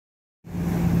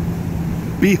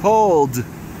Behold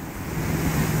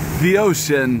the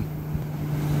ocean.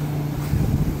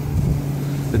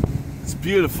 It's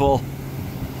beautiful.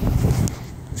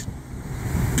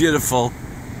 Beautiful.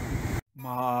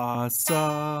 Masamune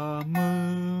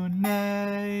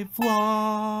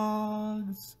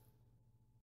Vlogs.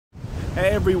 Hey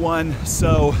everyone,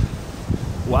 so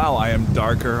wow, I am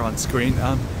darker on screen.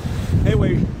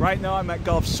 Anyway, right now I'm at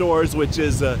Gulf Shores, which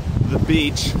is the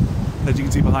beach. As you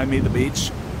can see behind me, the beach,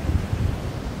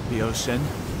 the ocean.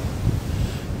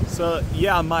 So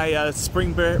yeah, my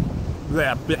spring break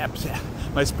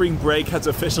has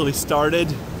officially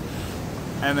started,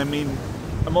 and I mean,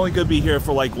 I'm only gonna be here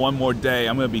for like one more day.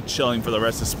 I'm gonna be chilling for the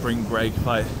rest of spring break,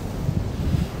 but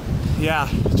yeah,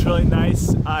 it's really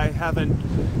nice. I haven't.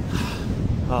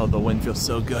 Oh, the wind feels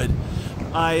so good.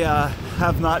 I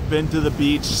have not been to the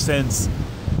beach since,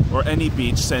 or any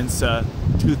beach since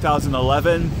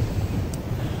 2011.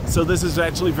 So this is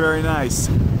actually very nice.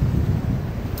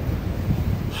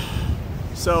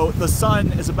 So the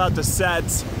sun is about to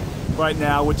set right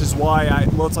now, which is why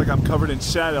it looks like I'm covered in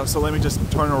shadow. So let me just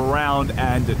turn around,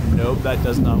 and nope, that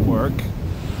does not work.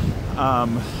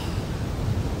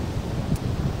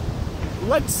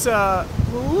 Let's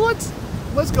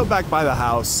go back by the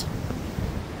house.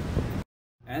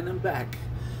 And I'm back,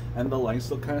 and the light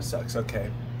still kind of sucks.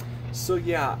 Okay, so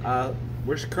yeah,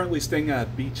 we're currently staying at a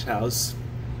beach house.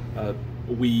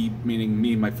 We, meaning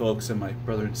me, my folks, and my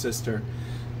brother and sister.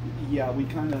 Yeah, we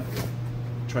kind of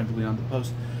trying to lean on the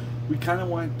post. We kind of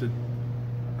wanted to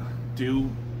do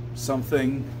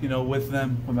something, you know, with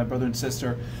them, with my brother and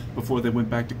sister, before they went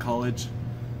back to college,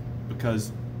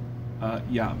 because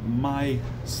yeah, my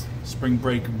spring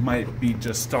break might be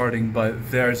just starting,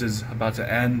 but theirs is about to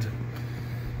end.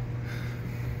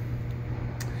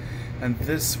 And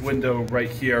this window right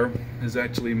here is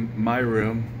actually my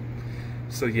room.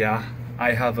 So yeah,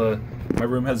 my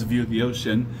room has a view of the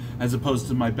ocean, as opposed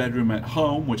to my bedroom at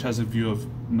home, which has a view of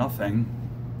nothing.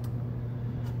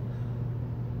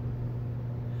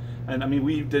 And I mean,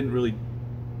 we didn't really,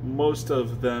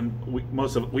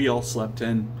 we all slept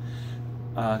in,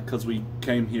 because we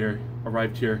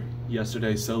arrived here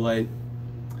yesterday so late.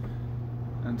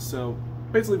 And so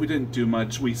basically we didn't do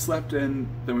much. We slept in,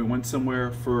 then we went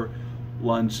somewhere for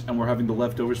lunch, and we're having the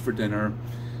leftovers for dinner.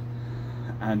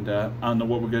 And I don't know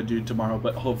what we're gonna do tomorrow,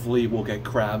 but hopefully we'll get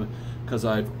crab, because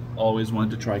I've always wanted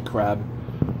to try crab,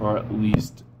 or at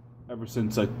least ever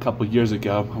since a couple years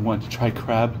ago I wanted to try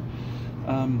crab.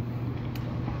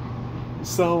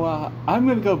 So I'm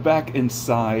gonna go back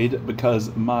inside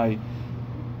because my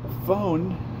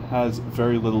phone has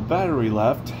very little battery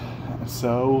left.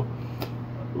 So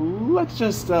let's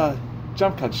just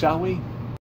jump cut, shall we?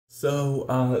 So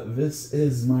this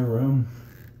is my room,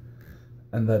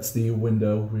 and that's the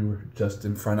window we were just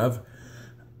in front of.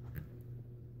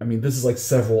 I mean, this is like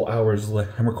several hours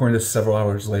later. I'm recording this several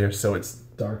hours later, so it's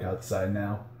dark outside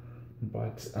now.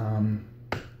 But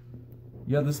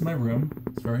yeah, this is my room.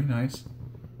 It's very nice.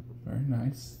 Very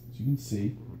nice, as you can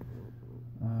see.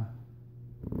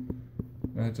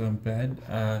 That's on bed.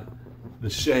 The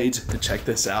shades, check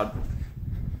this out.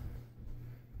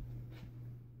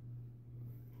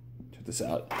 Check this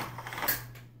out.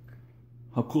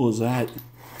 How cool is that?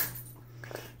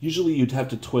 Usually you'd have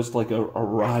to twist like a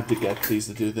rod to get these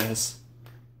to do this.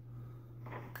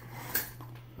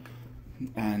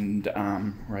 And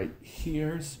right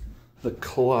here's the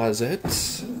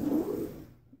closet.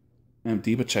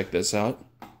 Empty, but check this out.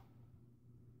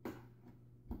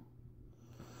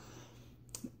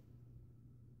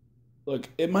 Look,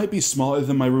 it might be smaller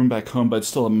than my room back home, but it's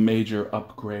still a major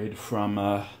upgrade from,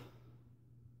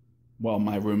 well,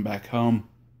 my room back home.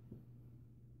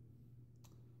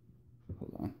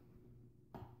 Hold on.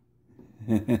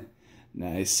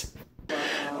 Nice.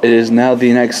 It is now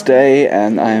the next day,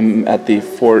 and I'm at the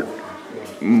Fort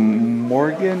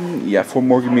Morgan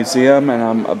Museum, and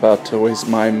I'm about to waste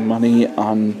my money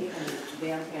on,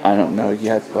 I don't know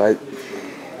yet, but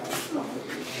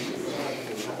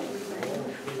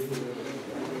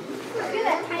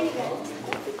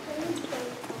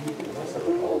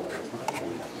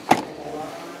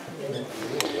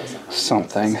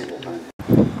something.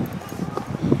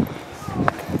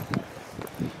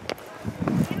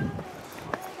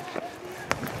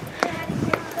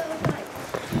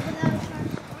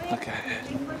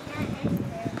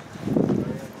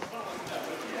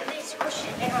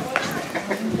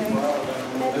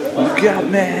 Go,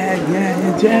 man,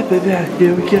 yeah,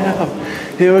 here we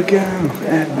go,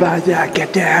 everybody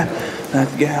get down,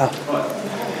 let's go.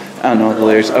 I don't know what the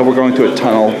lyrics, we're going to a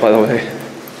tunnel, by the way.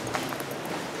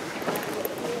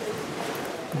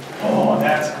 Oh,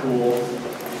 that's cool.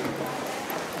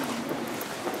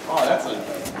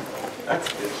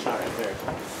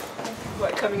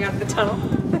 What, coming out of the tunnel?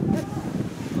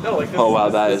 No, like this, Oh wow,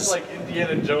 that this is like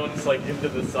Indiana Jones, like into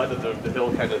the side of the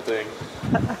hill kind of thing.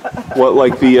 what,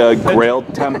 like the Grail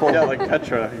Temple? Yeah, like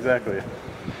Petra, exactly.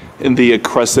 In the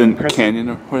Crescent Canyon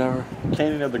or whatever.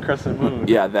 Canyon of the Crescent Moon.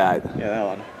 Yeah, that. Yeah, that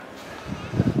one.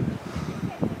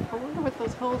 I wonder what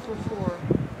those holes were for.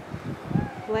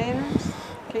 Lanterns?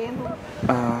 Candles?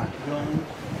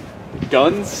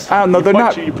 Guns? I don't know. They're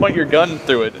not. You point your gun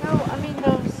through it. No, I mean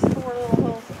those 4 little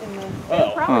holes in the...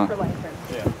 Oh. Probably for lanterns.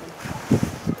 Yeah.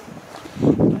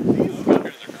 These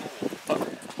gunners are cool.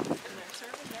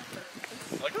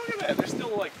 Like, look at that. They're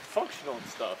still like functional and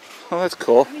stuff. Oh, that's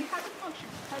cool. I mean, how do you function?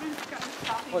 How do you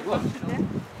stop being Like, look. functional?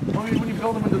 I mean, when you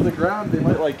build them into the ground, they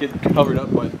might like get covered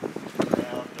up by the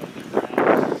ground,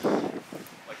 underground,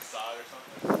 like sod or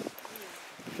something.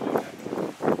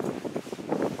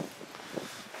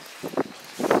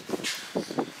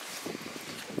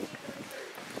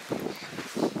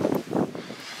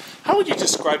 How would you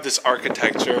describe this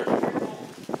architecture?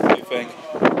 What do you think?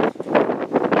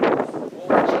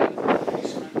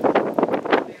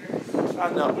 I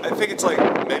don't know. I think it's like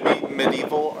maybe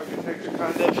medieval architecture,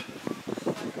 kind of. I don't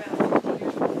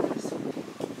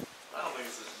think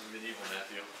this is medieval,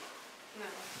 Matthew.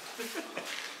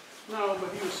 No, but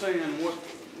he was saying what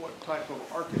type of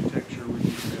architecture would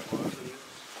you say it was? It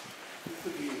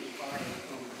could be inspired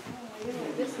from.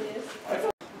 This is.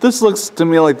 This looks to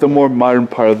me like the more modern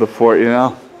part of the fort, you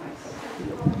know?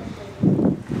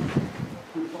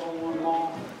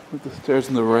 With the stairs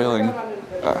and the railing.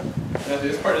 Yeah,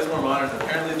 this part is more modern.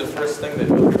 Apparently, the first thing they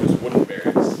built was wooden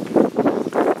barracks.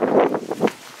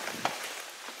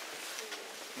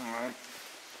 Alright.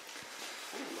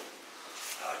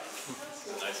 It's a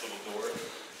nice little door.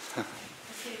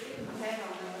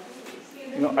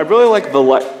 You know, I really like the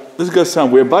light. This is gonna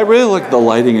sound weird, but I really like the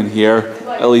lighting in here,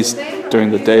 at least during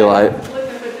the daylight. Looking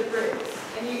at the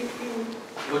bricks. And you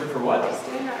Looking for what?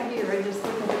 stand out here and just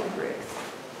look at the bricks.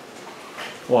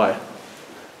 Why?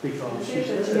 The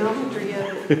geometry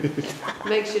of it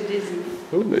makes you dizzy.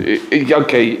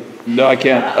 Okay, no, I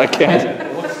can't. I can't.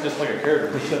 It looks just like a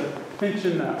character.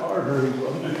 Pinching that artery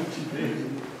will make you dizzy.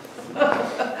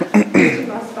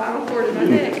 My spinal cord in my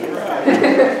neck.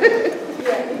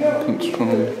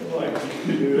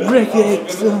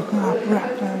 Rickets. If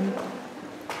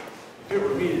it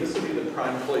were me, this would be the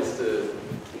prime place to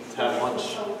have lunch,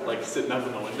 like sitting up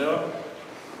in the window.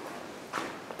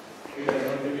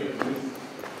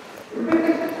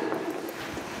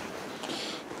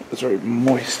 It's very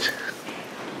moist.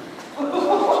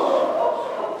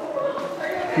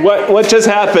 What just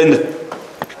happened?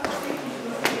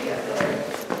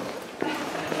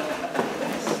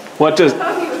 What just?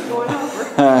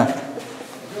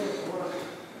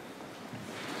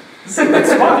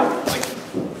 That's fun. Like,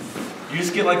 you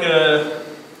just get like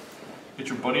get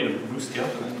your buddy to boost you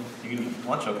up, and then you can eat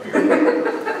lunch up here.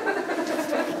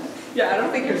 Yeah, I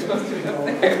don't think you're supposed to be up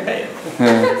there. Hey.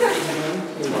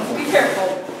 Be careful.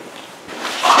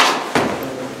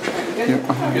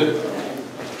 Good.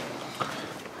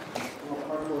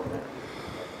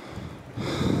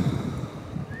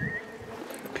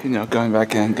 Okay, now going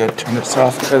back in, good. Turn this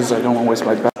off because I don't want to waste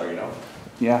my battery. You know,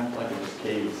 Yeah. like in just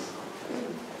caves.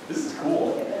 This is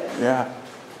cool. Yeah.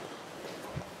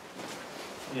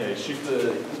 Yeah, you shoot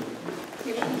the.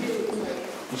 You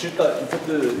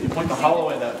point the hollow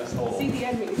end at this hole. See the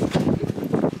enemies.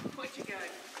 What you got?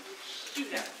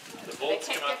 Shoot them. The bolts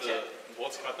come out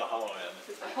the hollow end.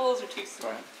 The holes are too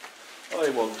small. Okay,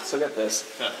 well, so get this.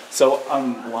 So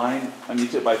online on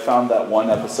YouTube, I found that one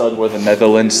episode where the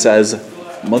Netherlands says,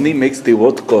 "Money makes the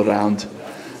world go round."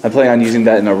 I plan on using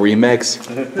that in a remix.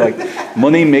 Like,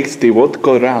 money makes the world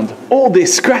go round. All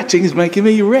this scratching is making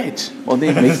me rich.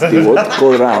 Money makes the world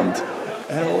go round.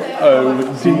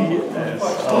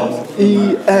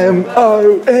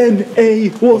 L-O-D-S-O-E-M-O-N-E.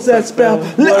 What's that spell?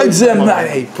 Loads of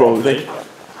money, probably.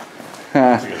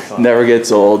 Never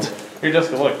gets old. Here,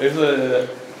 Jessica, look. There's a.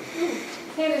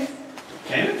 Cannons.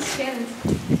 Cannons?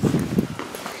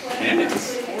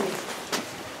 Cannons. Cannons?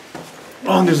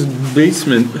 Oh, there's a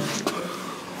basement.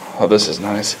 Oh, this is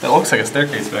nice. That looks like a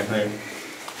staircase back there.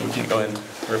 We can't go in.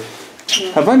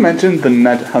 Have I mentioned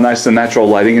how nice the natural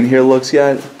lighting in here looks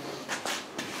yet?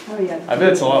 Oh, yeah. I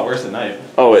bet it's a lot worse at night.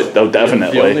 Oh,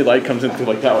 definitely. The only light comes in through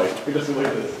like that way. Just look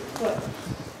at this. What?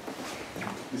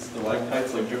 These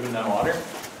stalactites like driven down water.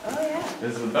 Oh, yeah.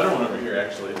 There's a better one over here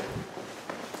actually.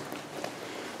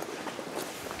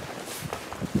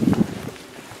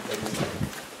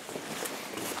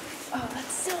 Oh,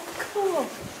 that's so cool.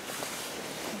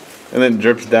 And then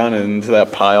drips down into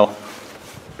that pile.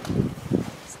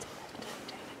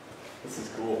 This is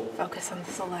cool. Focus. focus on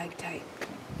the stalactite.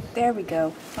 There we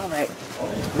go. All right.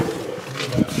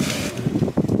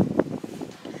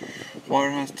 Water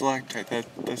on stalactite.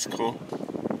 That's cool.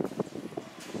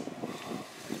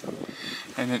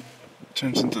 And it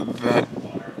turns into that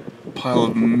pile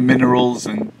of minerals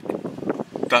and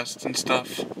dust and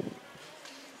stuff.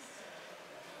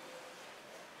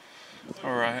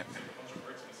 All right.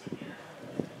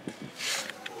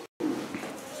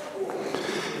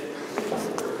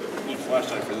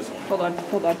 Flashlight for this one. Hold on.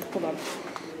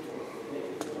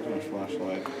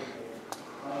 Flashlight.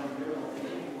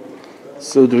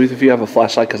 So do either of you have a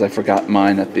flashlight? Because I forgot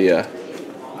mine at the.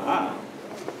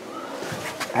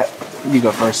 You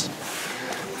go first.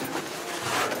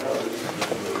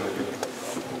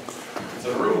 It's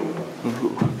a room.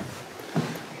 Ooh.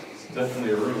 It's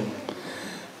definitely a room.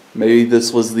 Maybe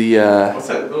this was the. What's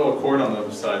that little cord on the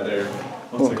other side there?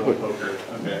 Looks like a little poker.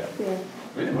 Okay. Yeah.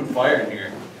 We didn't put fire in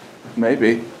here.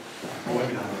 Maybe. Well,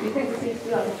 maybe not. Do you think this needs to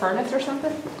be like a furnace or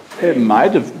something? It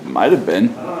might have been.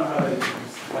 I don't know how to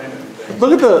explain anything.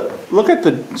 Look at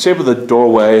the shape of the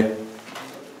doorway.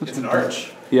 It's an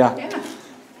arch. Yeah. Yeah.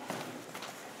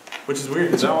 Which is weird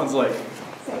because that one's like.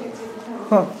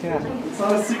 Huh, yeah. It's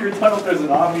not a secret tunnel. There's an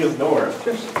obvious door. It's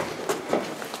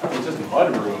just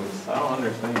mud rooms. I don't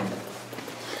understand.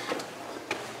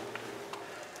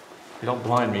 You don't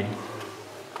blind me.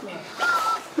 Yeah.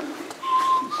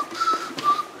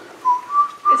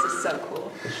 This is so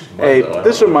cool. Hey,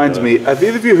 this reminds me. Have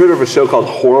either of you heard of a show called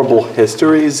Horrible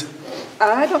Histories?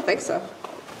 I don't think so.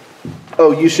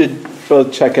 Oh, you should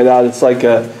both check it out. It's like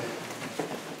a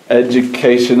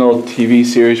educational TV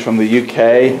series from the UK,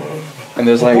 and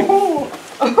there's like. Oh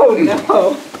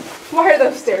no! Why are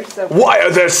those stairs so? Why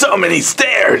are there so many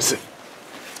stairs?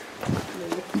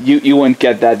 You wouldn't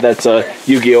get that. That's a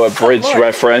Yu-Gi-Oh! Abridged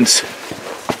reference.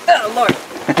 Oh Lord!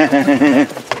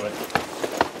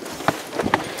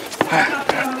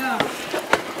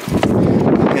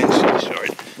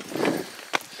 Short.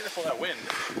 Careful that wind.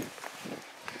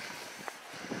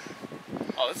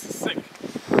 Oh, this is sick.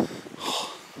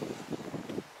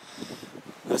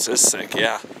 This is sick,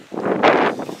 yeah.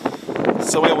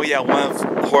 So wait, well, yeah, one of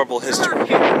Horrible History.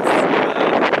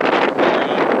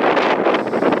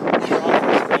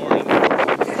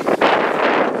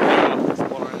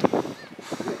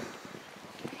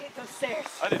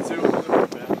 I did too.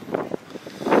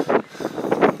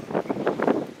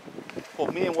 Well,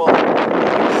 me and Will.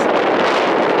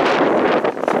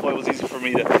 Boy, it was easy for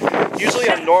me to. Usually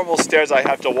on normal stairs, I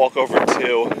have to walk over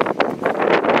two.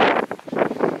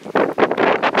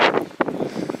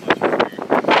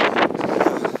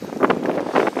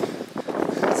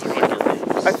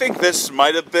 I think this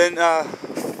might have been.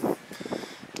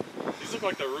 These look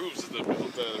like the roofs of the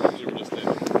rooms we were just in.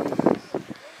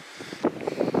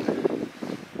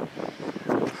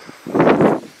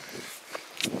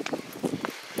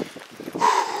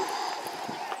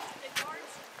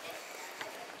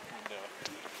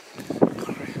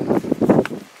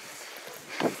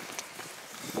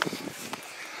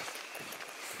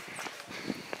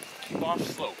 Keep off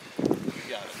slope. You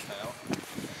got it now.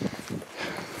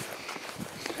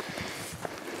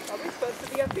 Are we supposed to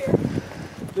be up here?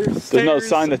 There's no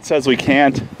sign that says we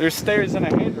can't. There's stairs and a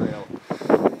handrail.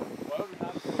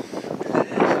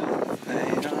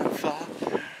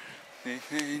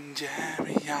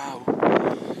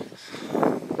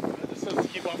 It says to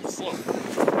keep off the slope.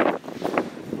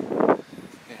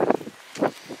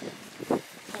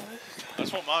 I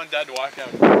just want Mom and Dad to walk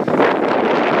out.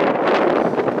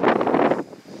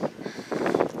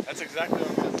 That's exactly what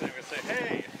I'm going to say.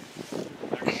 Hey!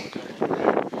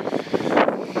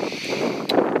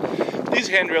 These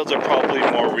handrails are probably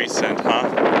more recent, huh?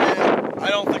 Yeah, I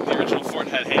don't think the original fort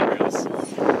had handrails.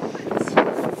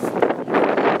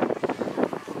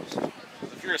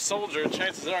 If you're a soldier,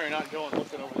 chances are you're not going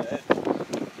looking over the edge.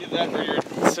 Either that or you're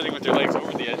sitting with your legs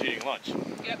over the edge eating lunch.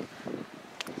 Yep.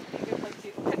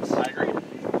 I agree.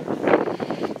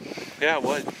 Yeah, it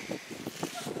would.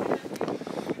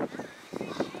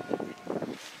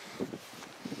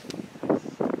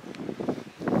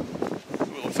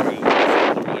 Ooh, it looks like there's a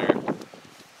over there.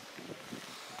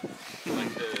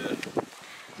 Like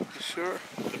Sure.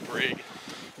 the brig.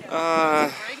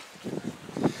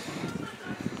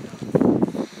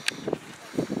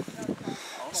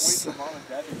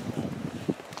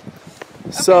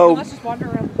 So, let's just wander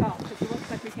around the top because it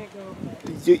looks like we can't go over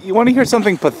there. you want to hear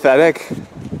something pathetic?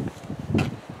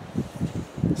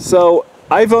 So,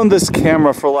 I've owned this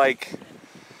camera for like.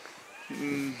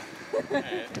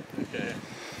 Okay.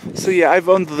 So yeah, I've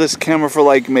owned this camera for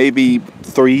like maybe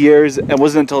 3 years. It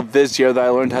wasn't until this year that I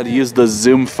learned how to use the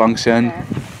zoom function.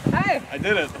 Hey! I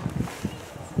did it.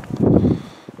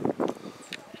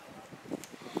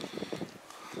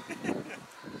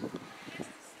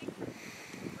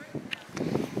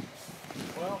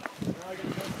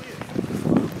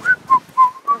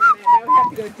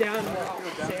 go down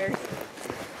the stairs.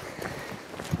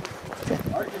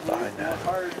 Fine now.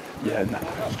 Yeah, no,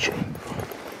 that's true.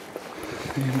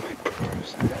 In my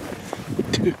purse.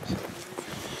 Dude.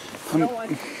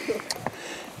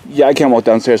 Yeah, I can't walk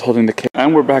downstairs holding the cave.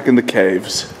 And we're back in the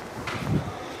caves.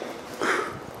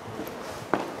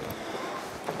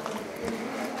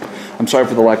 I'm sorry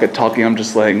for the lack of talking. I'm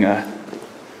just letting,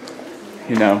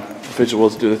 you know,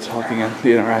 visuals do the talking and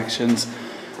the interactions.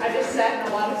 I just sat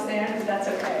in a lot of sand, but that's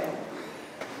okay.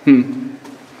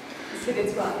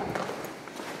 It's fun.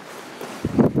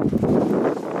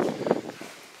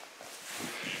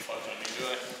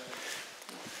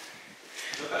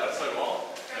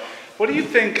 What do you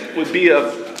think would be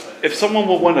if someone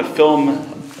would want to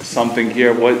film something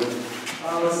here? What?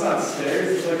 It's not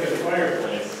stairs. It's like a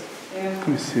fireplace. Let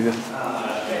me see this.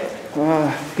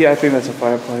 Yeah, I think that's a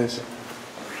fireplace.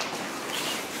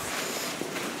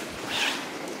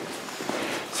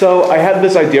 So I had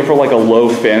this idea for like a low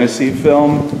fantasy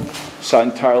film, shot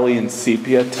entirely in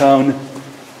sepia tone,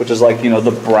 which is like, you know,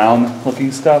 the brown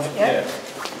looking stuff. Yeah.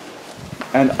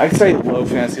 And I say low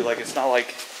fantasy, like it's not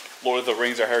like Lord of the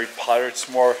Rings or Harry Potter. It's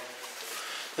more,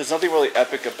 there's nothing really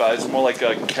epic about it. It's more like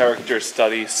a character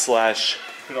study slash.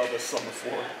 Look at all this on the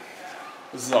floor.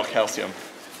 This is all calcium.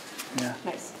 Yeah.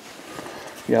 Nice.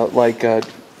 Yeah, like.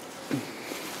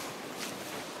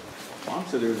 Mom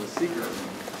said there was a secret room.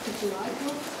 Did you like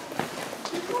it?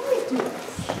 You always do this.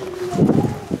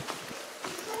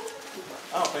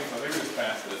 I don't think so. I think we just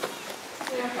passed it.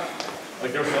 Yeah.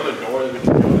 Like there was another door that we could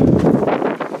go in.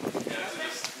 Yeah,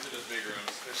 these are just big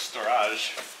rooms. There's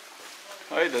storage.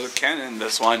 Oh, hey, there's a cannon in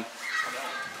this one.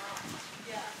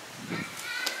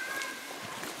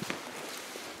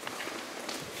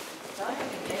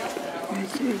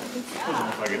 Doesn't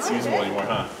look like it's usable anymore,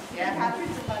 huh? Yeah, captured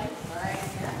somebody. Right,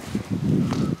 yeah.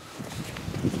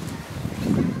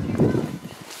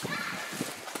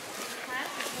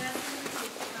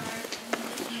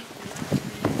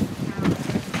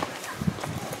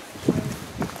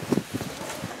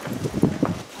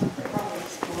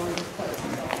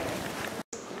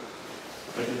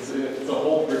 Like it's a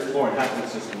whole brick floor and half of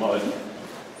it's just mud.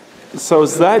 So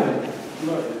is that?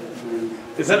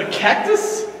 Is that a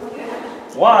cactus?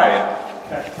 Why?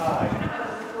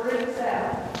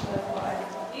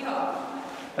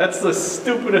 That's the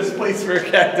stupidest place for a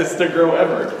cactus to grow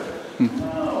ever.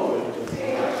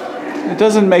 It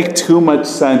doesn't make too much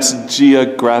sense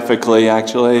geographically,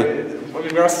 actually. I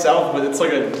mean, we're south, but it's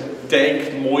like a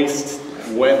dank, moist,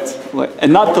 wet. Like,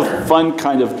 and not the fun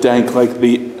kind of dank, like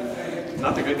the.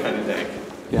 Not the good kind of dank.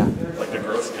 Yeah. Like the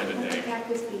gross kind of dank.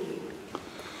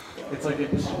 It's like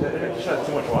it shot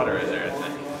too much water in there, I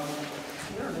think.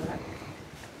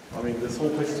 I mean, this whole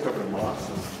place is covered in moss.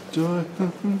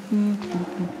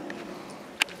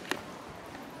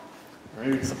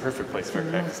 Maybe it's the perfect place for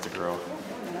a cactus to grow.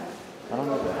 I don't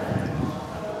know that.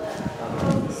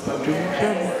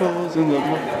 Chemicals in the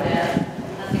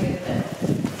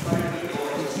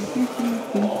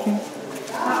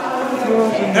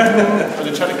Are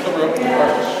they trying to cover up the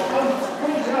arch?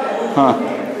 Huh.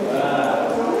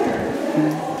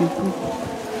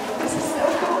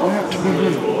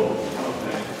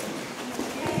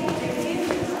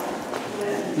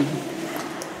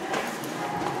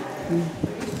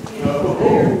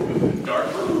 Dark.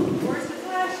 Where's the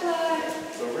flashlight?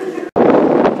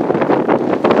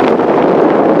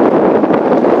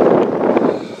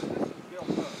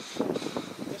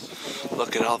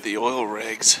 Look at all the oil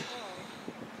rigs.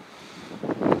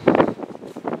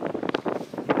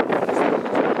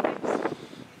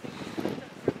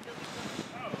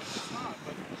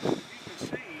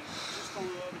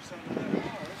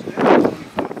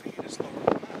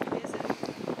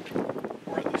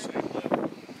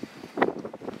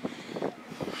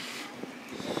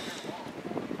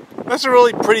 That's a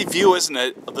really pretty view, isn't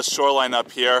it, of the shoreline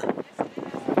up here?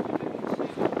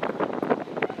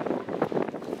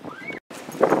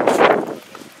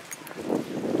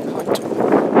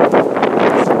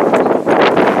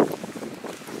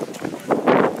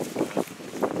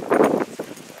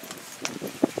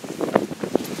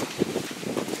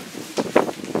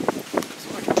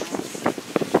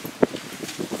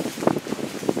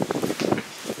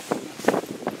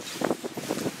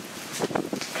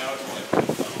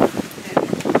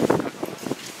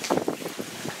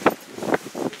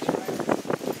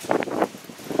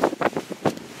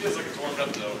 Feels like it's warmed up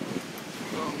though.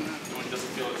 It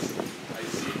doesn't feel as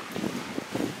icy.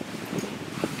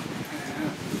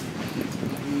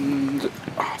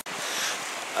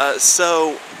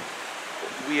 So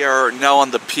we are now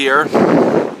on the pier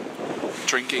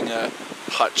drinking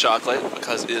hot chocolate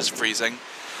because it is freezing.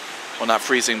 well, not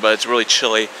freezing, but it's really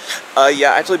chilly.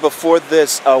 Yeah, actually before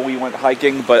this, we went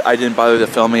hiking, but I didn't bother to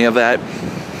film any of that.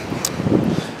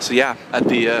 So yeah, at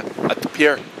the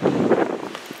pier.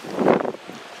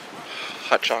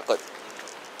 Hot chocolate.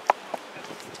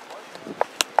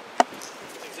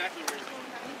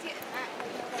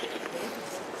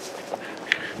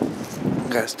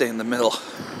 Gotta stay in the middle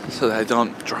so that I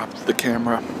don't drop the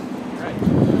camera.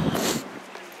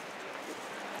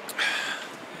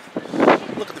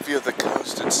 Look at the view of the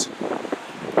coast. It's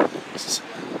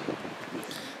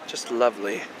just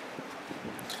lovely.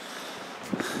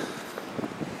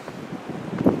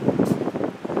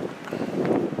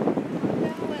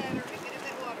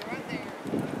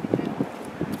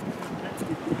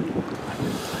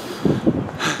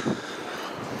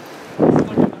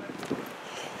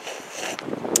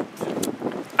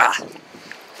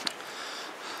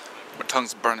 My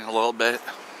tongue's burning a little bit,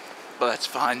 but that's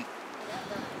fine.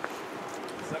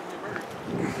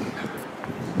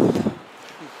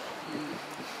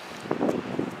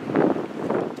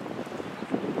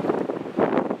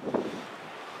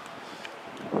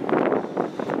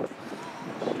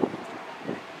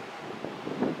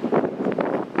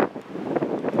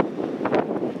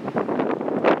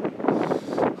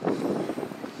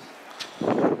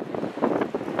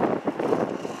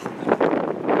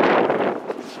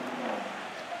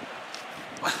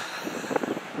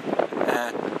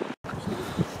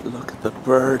 Look at the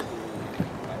bird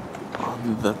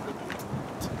on the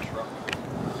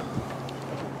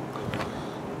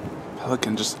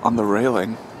pelican just on the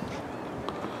railing.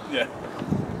 Yeah.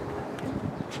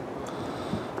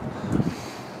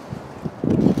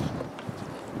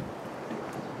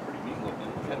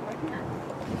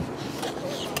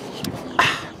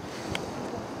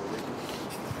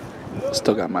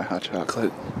 Still got my hot chocolate.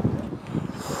 You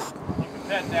can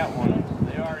pet that one.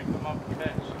 They already come up and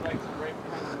pet. She likes it right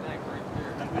behind the neck right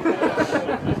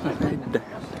there.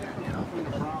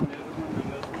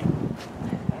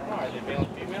 Are they male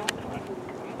and female?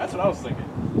 That's what I was thinking.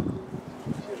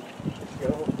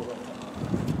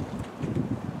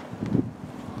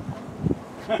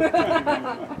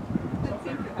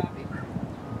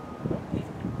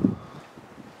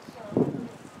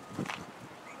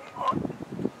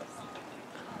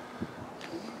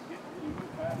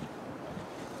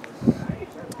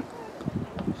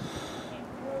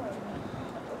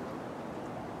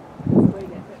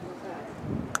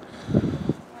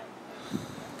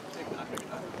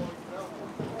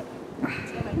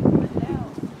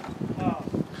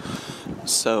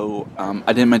 So,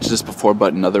 I didn't mention this before,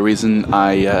 but another reason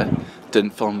I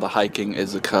didn't film the hiking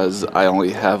is because I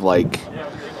only have like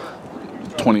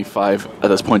 25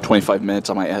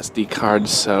 minutes on my SD card,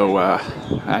 so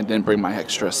I didn't bring my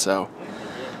extra, so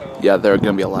yeah, there are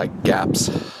going to be a lot of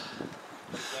gaps.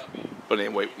 But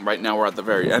anyway, right now we're at the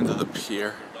very end of the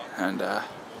pier, and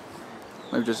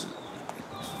maybe just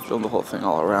film the whole thing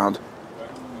all around.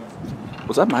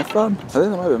 Was that my phone? I think that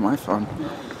might have been my phone.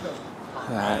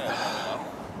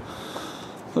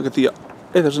 Look at the...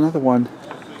 Hey, there's another one.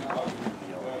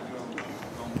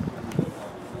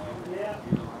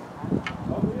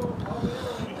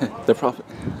 They're probably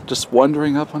just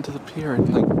wandering up onto the pier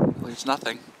and like it's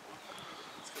nothing.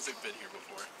 It's because they've been here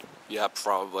before. Yeah,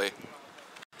 probably.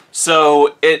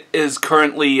 So it is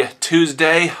currently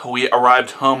Tuesday. We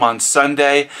arrived home on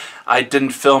Sunday. I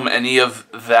didn't film any of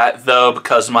that though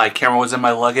because my camera was in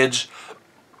my luggage.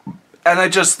 And I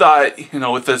just thought, you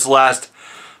know, with this last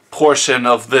portion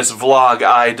of this vlog,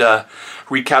 I'd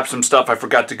recap some stuff I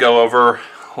forgot to go over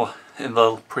in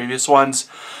the previous ones.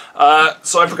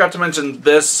 So I forgot to mention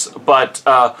this, but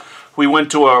we went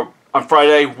to on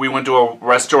Friday, we went to a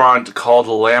restaurant called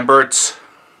Lambert's,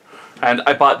 and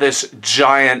I bought this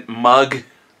giant mug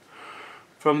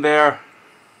from there.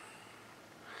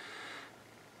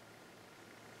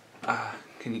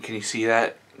 Can you see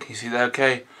that? Can you see that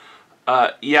okay?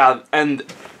 Yeah, and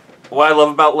what I love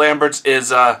about Lambert's is,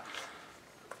 so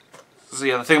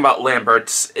yeah, the thing about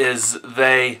Lambert's is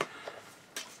they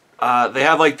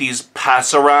have like these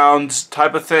pass-arounds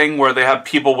type of thing where they have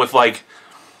people with like,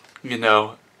 you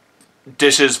know,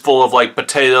 dishes full of like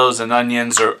potatoes and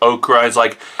onions or okra. It's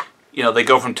like, you know, they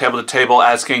go from table to table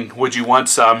asking, would you want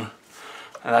some?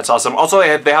 And that's awesome. Also,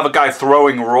 they have a guy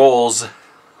throwing rolls.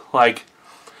 Like,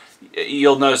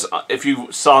 you'll notice if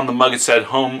you saw on the mug it said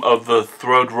home of the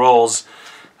throwed rolls.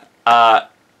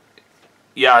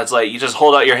 Yeah, it's like you just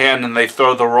hold out your hand and they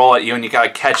throw the roll at you and you gotta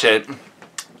catch it.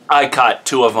 I caught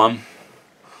 2 of them.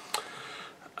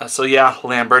 So yeah,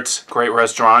 Lambert's, great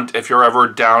restaurant. If you're ever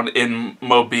down in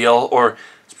Mobile or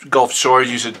Gulf Shores,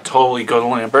 you should totally go to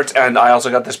Lambert's. And I also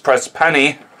got this pressed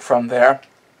penny from there.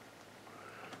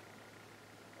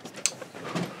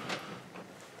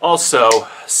 Also,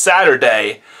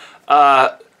 Saturday,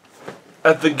 at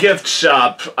the gift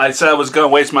shop, I said I was going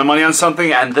to waste my money on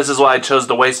something, and this is what I chose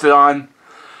to waste it on.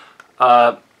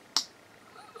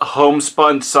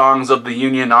 Homespun Songs of the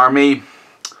Union Army.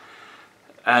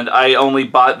 And I only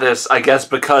bought this, I guess,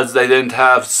 because they didn't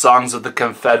have Songs of the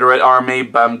Confederate Army,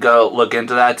 but I'm going to look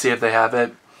into that, see if they have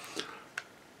it.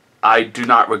 I do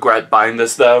not regret buying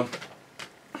this, though.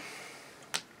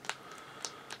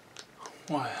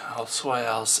 What else? What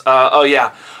else? Oh,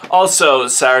 yeah. Also,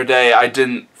 Saturday, I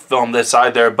didn't film this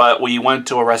either, but we went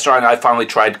to a restaurant and I finally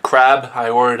tried crab. I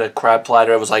ordered a crab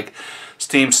platter. It was like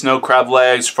steamed snow crab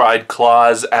legs, fried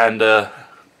claws, and a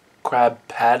crab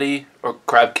patty, or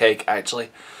crab cake, actually.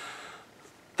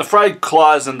 The fried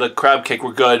claws and the crab cake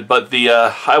were good, but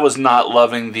I was not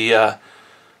loving the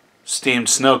steamed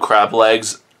snow crab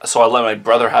legs, so I let my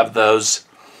brother have those.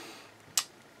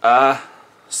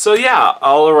 So yeah,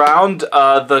 all around,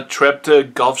 the trip to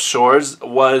Gulf Shores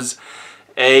was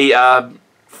a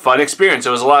fun experience.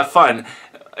 It was a lot of fun,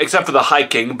 except for the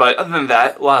hiking, but other than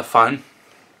that, a lot of fun.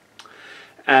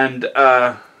 And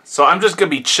so I'm just going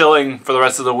to be chilling for the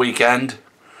rest of the weekend,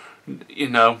 you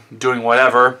know, doing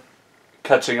whatever,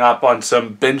 catching up on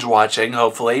some binge watching,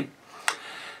 hopefully.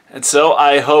 And so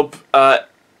I hope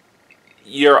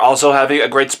you're also having a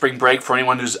great spring break for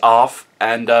anyone who's off.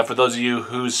 And for those of you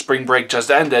whose spring break just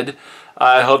ended,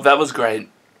 I hope that was great.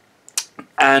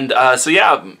 And so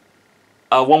yeah,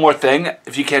 one more thing.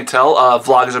 If you can't tell,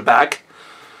 vlogs are back.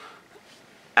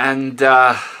 And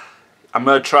I'm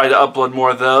going to try to upload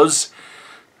more of those.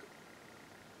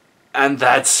 And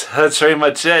that's pretty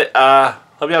much it.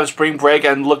 Hope you have a spring break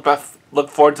and look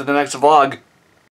forward to the next vlog.